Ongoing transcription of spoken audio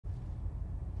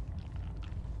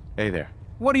Hey there.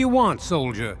 What do you want,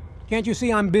 soldier? Can't you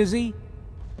see I'm busy?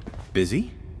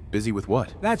 Busy? Busy with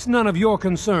what? That's none of your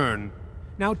concern.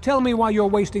 Now tell me why you're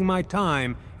wasting my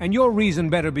time, and your reason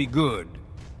better be good.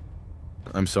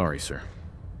 I'm sorry, sir.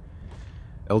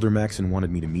 Elder Maxon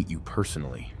wanted me to meet you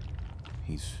personally.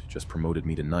 He's just promoted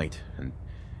me to knight, and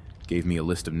gave me a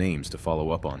list of names to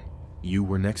follow up on. You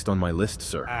were next on my list,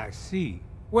 sir. I see.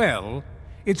 Well,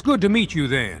 it's good to meet you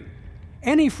then.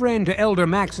 Any friend to Elder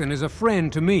Maxon is a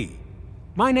friend to me.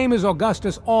 My name is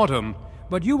Augustus Autumn,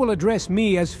 but you will address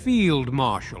me as Field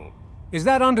Marshal. Is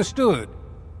that understood?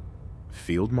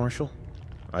 Field Marshal?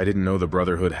 I didn't know the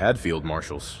Brotherhood had Field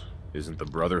Marshals. Isn't the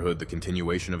Brotherhood the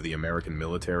continuation of the American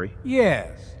military?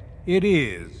 Yes, it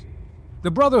is.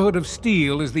 The Brotherhood of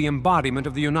Steel is the embodiment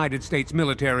of the United States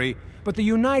military, but the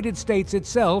United States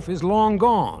itself is long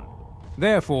gone.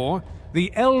 Therefore,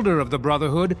 the Elder of the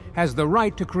Brotherhood has the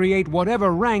right to create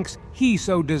whatever ranks he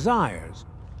so desires,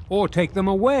 or take them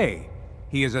away.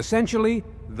 He is essentially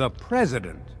the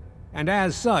President, and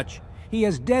as such, he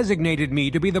has designated me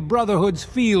to be the Brotherhood's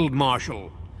Field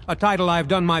Marshal, a title I've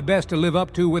done my best to live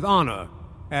up to with honor.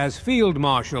 As Field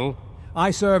Marshal,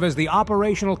 I serve as the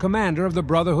operational commander of the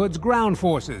Brotherhood's ground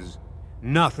forces.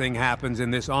 Nothing happens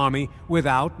in this army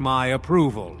without my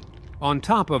approval. On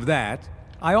top of that,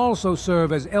 I also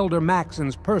serve as Elder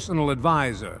Maxon's personal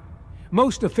advisor.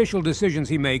 Most official decisions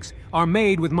he makes are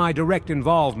made with my direct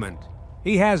involvement.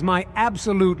 He has my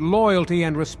absolute loyalty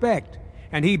and respect,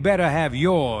 and he better have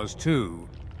yours too.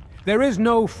 There is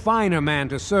no finer man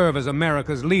to serve as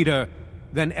America's leader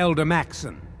than Elder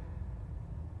Maxon.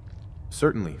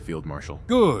 Certainly, Field Marshal.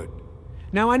 Good.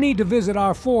 Now I need to visit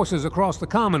our forces across the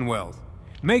Commonwealth.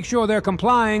 Make sure they're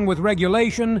complying with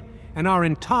regulation and are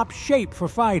in top shape for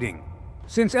fighting.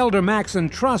 Since Elder Maxon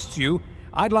trusts you,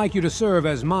 I'd like you to serve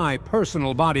as my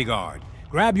personal bodyguard.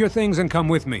 Grab your things and come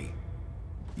with me.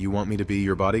 You want me to be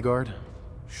your bodyguard?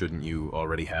 Shouldn't you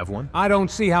already have one? I don't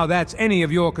see how that's any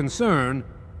of your concern,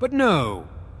 but no.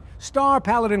 Star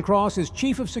Paladin Cross is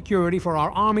Chief of Security for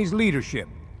our Army's leadership.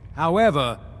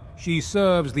 However, she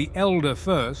serves the Elder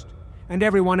first, and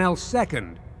everyone else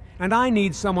second, and I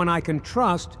need someone I can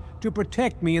trust to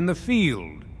protect me in the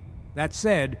field. That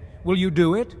said, will you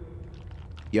do it?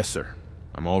 Yes, sir.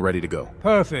 I'm all ready to go.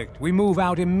 Perfect. We move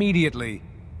out immediately.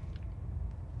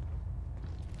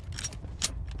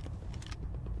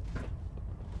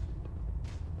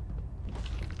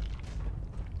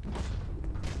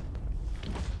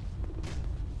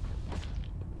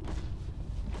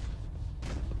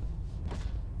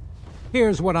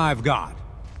 Here's what I've got.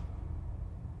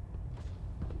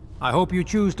 I hope you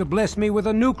choose to bless me with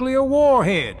a nuclear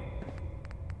warhead.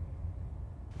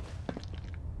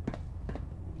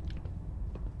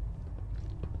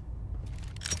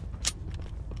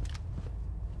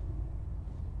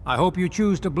 I hope you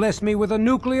choose to bless me with a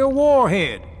nuclear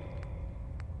warhead.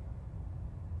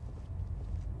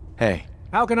 Hey.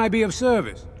 How can I be of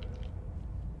service?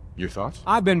 Your thoughts?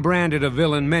 I've been branded a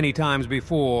villain many times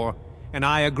before, and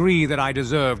I agree that I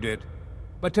deserved it.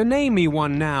 But to name me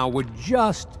one now would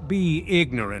just be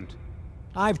ignorant.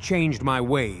 I've changed my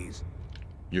ways.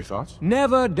 Your thoughts?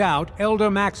 Never doubt Elder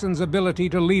Maxon's ability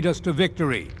to lead us to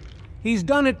victory. He's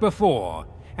done it before,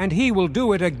 and he will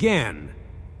do it again.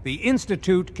 The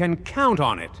Institute can count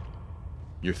on it.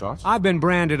 Your thoughts? I've been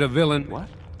branded a villain. What?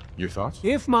 Your thoughts?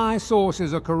 If my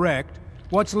sources are correct,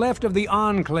 what's left of the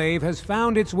Enclave has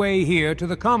found its way here to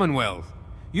the Commonwealth.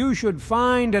 You should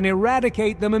find and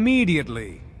eradicate them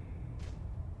immediately.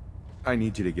 I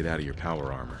need you to get out of your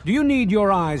power armor. Do you need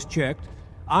your eyes checked?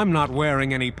 I'm not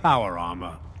wearing any power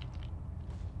armor.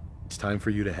 It's time for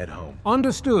you to head home.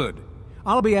 Understood.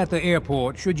 I'll be at the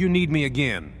airport should you need me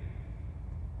again.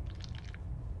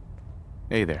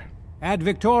 Hey there. Ad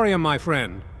Victoriam, my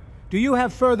friend. Do you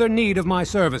have further need of my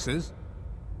services?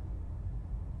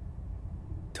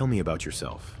 Tell me about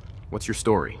yourself. What's your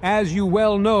story? As you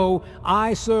well know,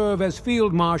 I serve as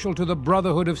Field Marshal to the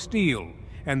Brotherhood of Steel,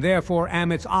 and therefore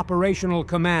am its operational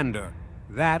commander.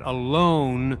 That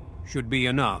alone should be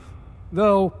enough.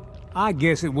 Though, I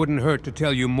guess it wouldn't hurt to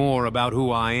tell you more about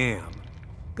who I am.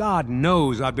 God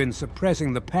knows I've been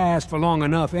suppressing the past for long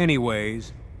enough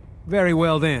anyways. Very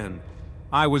well then.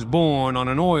 I was born on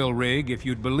an oil rig, if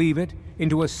you'd believe it,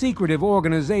 into a secretive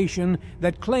organization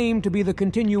that claimed to be the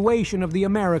continuation of the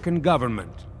American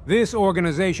government. This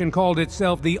organization called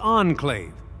itself the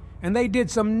Enclave, and they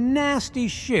did some nasty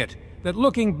shit that,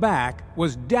 looking back,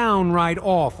 was downright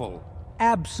awful.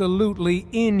 Absolutely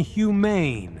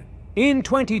inhumane. In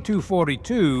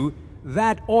 2242,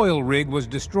 that oil rig was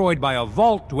destroyed by a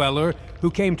vault dweller who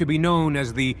came to be known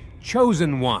as the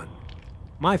Chosen One.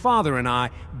 My father and I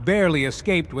barely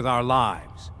escaped with our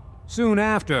lives. Soon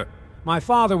after, my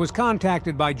father was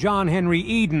contacted by John Henry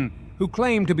Eden, who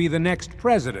claimed to be the next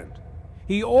president.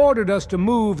 He ordered us to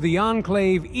move the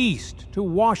Enclave east to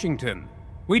Washington.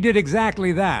 We did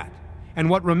exactly that, and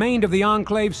what remained of the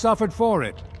Enclave suffered for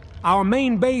it. Our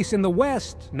main base in the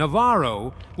west,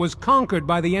 Navarro, was conquered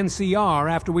by the NCR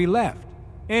after we left.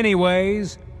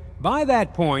 Anyways, by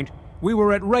that point, we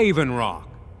were at Raven Rock,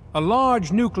 a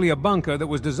large nuclear bunker that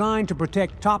was designed to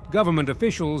protect top government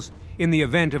officials in the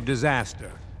event of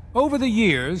disaster. Over the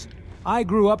years, I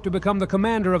grew up to become the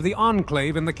commander of the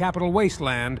Enclave in the Capital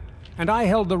Wasteland, and I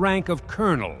held the rank of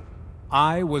Colonel.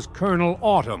 I was Colonel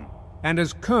Autumn, and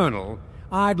as Colonel,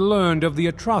 I'd learned of the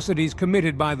atrocities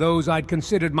committed by those I'd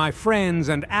considered my friends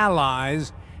and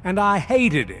allies, and I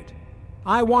hated it.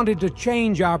 I wanted to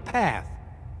change our path.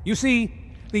 You see,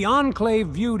 the Enclave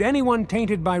viewed anyone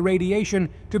tainted by radiation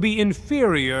to be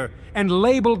inferior and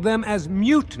labeled them as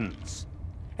mutants,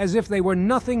 as if they were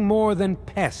nothing more than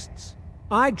pests.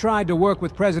 I tried to work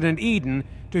with President Eden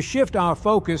to shift our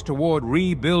focus toward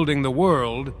rebuilding the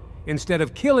world instead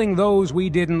of killing those we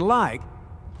didn't like,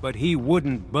 but he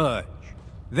wouldn't budge.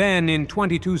 Then in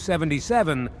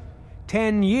 2277,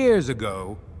 10 years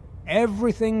ago,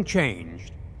 everything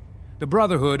changed. The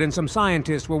Brotherhood and some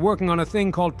scientists were working on a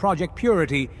thing called Project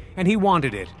Purity, and he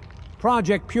wanted it.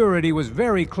 Project Purity was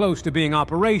very close to being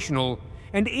operational,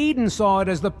 and Eden saw it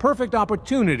as the perfect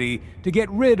opportunity to get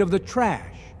rid of the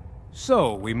trash.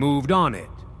 So we moved on it.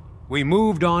 We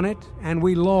moved on it, and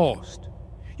we lost.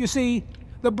 You see,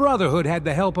 the Brotherhood had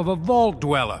the help of a Vault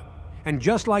Dweller, and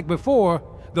just like before,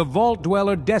 the Vault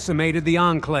Dweller decimated the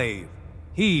Enclave.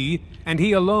 He, and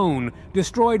he alone,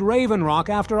 destroyed Raven Rock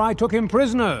after I took him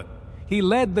prisoner. He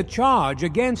led the charge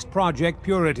against Project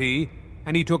Purity,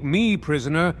 and he took me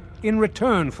prisoner in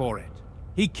return for it.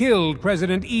 He killed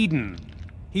President Eden.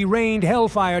 He rained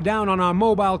hellfire down on our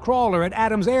mobile crawler at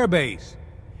Adams Air Base.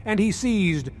 And he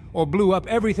seized or blew up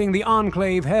everything the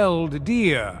Enclave held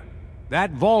dear.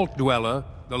 That Vault Dweller,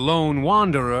 the Lone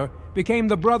Wanderer, became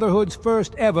the Brotherhood's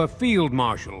first ever field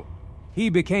marshal. He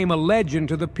became a legend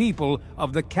to the people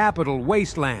of the Capital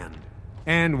Wasteland.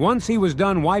 And once he was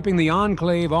done wiping the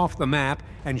Enclave off the map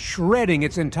and shredding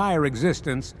its entire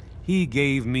existence, he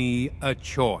gave me a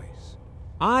choice.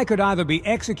 I could either be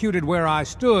executed where I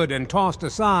stood and tossed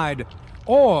aside,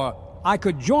 or I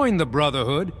could join the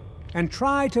Brotherhood and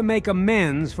try to make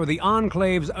amends for the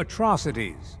Enclave's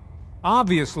atrocities.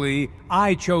 Obviously,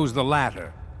 I chose the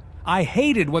latter. I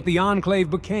hated what the Enclave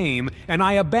became, and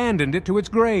I abandoned it to its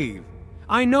grave.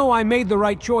 I know I made the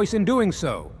right choice in doing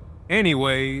so.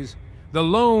 Anyways, the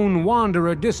Lone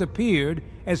Wanderer disappeared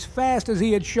as fast as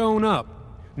he had shown up.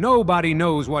 Nobody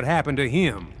knows what happened to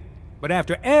him. But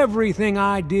after everything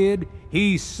I did,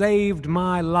 he saved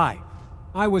my life.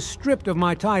 I was stripped of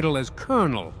my title as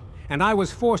Colonel, and I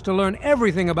was forced to learn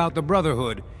everything about the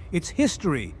Brotherhood, its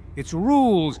history, its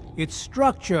rules, its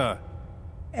structure.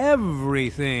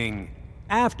 Everything.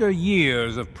 After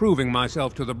years of proving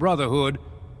myself to the Brotherhood,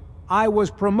 I was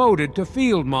promoted to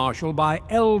Field Marshal by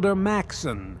Elder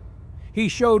Maxson. He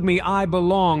showed me I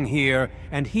belong here,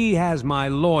 and he has my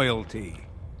loyalty.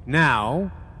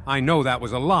 Now, I know that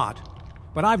was a lot,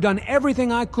 but I've done everything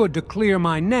I could to clear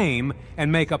my name and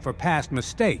make up for past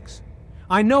mistakes.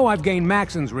 I know I've gained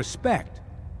Maxson's respect.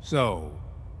 So,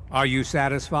 are you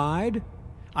satisfied?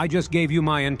 I just gave you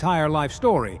my entire life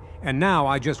story, and now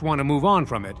I just want to move on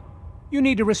from it. You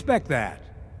need to respect that.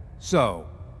 So,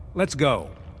 let's go.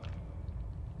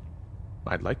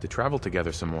 I'd like to travel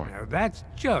together some more. Now, that's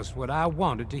just what I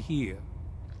wanted to hear.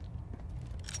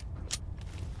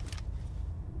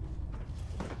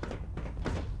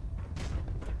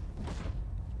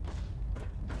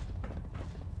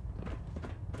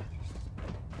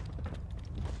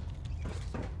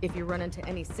 If you run into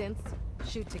any synths,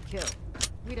 shoot to kill.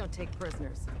 We don't take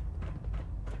prisoners.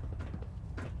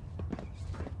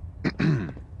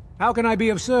 How can I be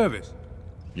of service?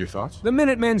 Your thoughts? The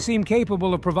Minutemen seem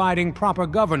capable of providing proper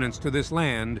governance to this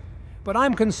land, but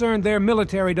I'm concerned their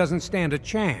military doesn't stand a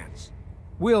chance.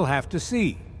 We'll have to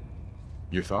see.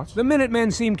 Your thoughts? The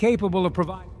Minutemen seem capable of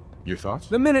providing... Your thoughts?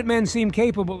 The Minutemen seem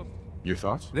capable of... Your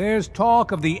thoughts? There's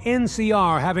talk of the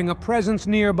NCR having a presence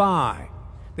nearby.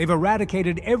 They've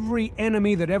eradicated every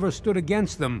enemy that ever stood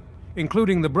against them,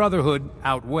 including the Brotherhood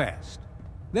out west.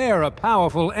 They're a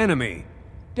powerful enemy.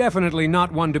 Definitely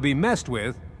not one to be messed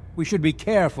with. We should be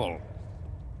careful.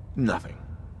 Nothing.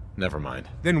 Never mind.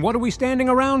 Then what are we standing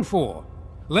around for?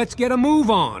 Let's get a move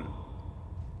on.